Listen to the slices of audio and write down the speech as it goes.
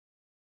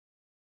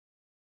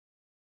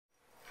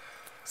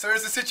So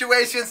here's the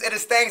situations. It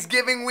is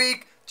Thanksgiving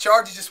week.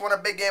 Chargers just won a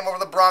big game over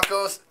the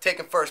Broncos,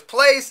 taking first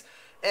place.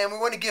 And we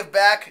want to give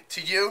back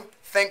to you,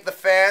 thank the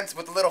fans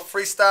with a little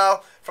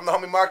freestyle from the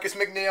homie Marcus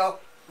McNeil.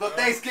 Little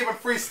Thanksgiving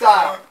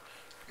freestyle.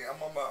 Yeah,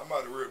 I'm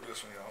about to rip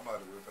this one, y'all. I'm about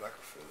to rip it. I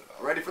can feel it.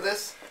 Ready for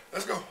this?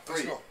 Let's go.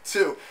 3,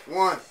 2,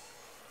 1.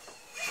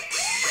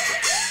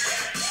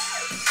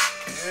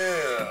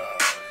 Yeah.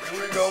 Here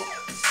we go.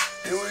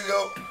 Here we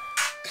go.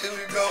 Here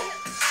we go.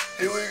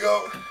 Here we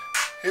go.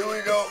 Here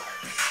we go.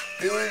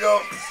 Here we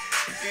go.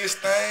 It's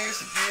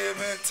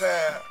Thanksgiving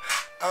time.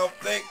 I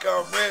think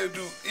I'm ready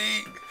to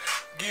eat.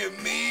 Give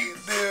me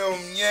them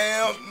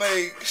yams,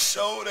 make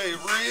sure they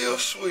real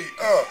sweet.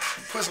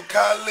 Put some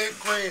collard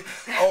green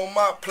on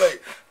my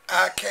plate.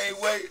 I can't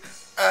wait.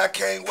 I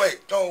can't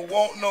wait. Don't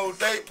want no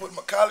date. Put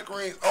my collard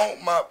greens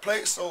on my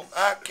plate so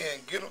I can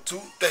get them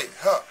today.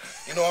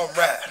 You know I'm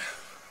riding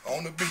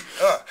on the beat.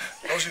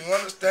 Don't you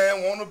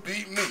understand? Wanna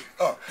beat me?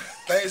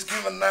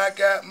 Thanksgiving I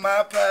got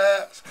my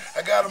pies.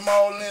 I got them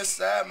all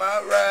inside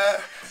my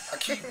ride. I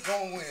keep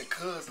going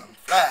cause I'm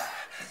fly.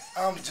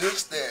 I'm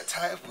just that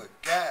type of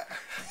guy.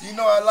 You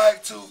know I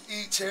like to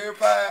eat cherry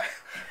pie.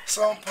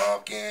 Some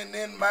pumpkin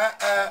in my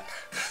eye.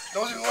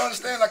 Don't you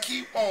understand? I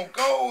keep on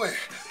going.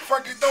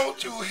 Frankie,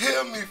 don't you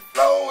hear me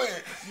flowing?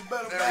 You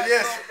better back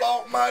up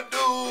off my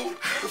dude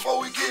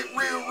before we get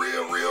real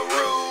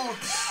rude.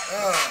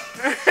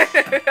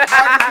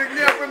 Marcus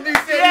McNeil from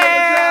DC.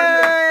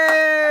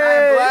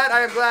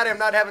 I am glad I'm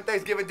not having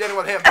Thanksgiving dinner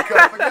with him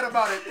because forget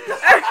about it.